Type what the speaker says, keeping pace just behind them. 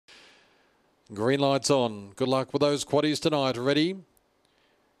Green light's on. Good luck with those quaddies tonight. Ready?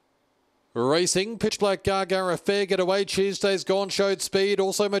 Racing, Pitch Black Gaga, a fair getaway. Tuesday's Gone showed speed.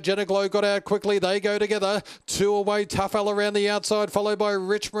 Also Magenta Glow got out quickly. They go together. 2 away, Tough L around the outside, followed by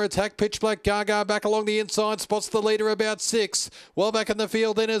Richmond Attack. Pitch Black Gaga back along the inside, spots the leader about 6. Well back in the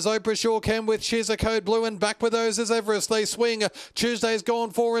field then is Oprah Shaw Cam with She's a Code Blue, and back with those is Everest. They swing. Tuesday's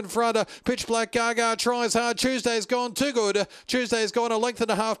Gone 4 in front. Pitch Black Gaga tries hard. Tuesday's Gone too good. Tuesday's Gone a length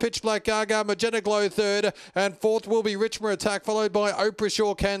and a half. Pitch Black Gaga, Magenta Glow third, and fourth will be Richmond Attack, followed by Oprah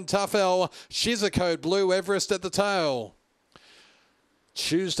Shaw Can, Tough L. She's a Code Blue, Everest at the tail.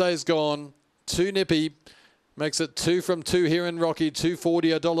 Tuesday's Gone, 2 nippy. Makes it 2 from 2 here in Rocky,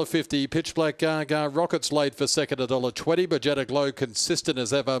 $2.40, $1.50. Pitch Black Gaga, Rockets late for second, $1.20. Magenta Glow consistent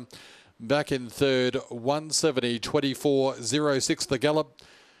as ever. Back in third, $1.70, $24.06 the gallop.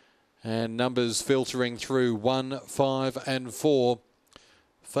 And numbers filtering through 1, 5 and 4.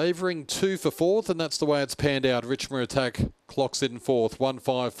 Favouring 2 for fourth, and that's the way it's panned out. Richmond Attack clocks in fourth,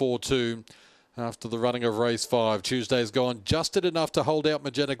 1.542 after the running of race 5. Tuesday's Gone just did enough to hold out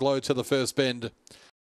Magenta Glow to the first bend.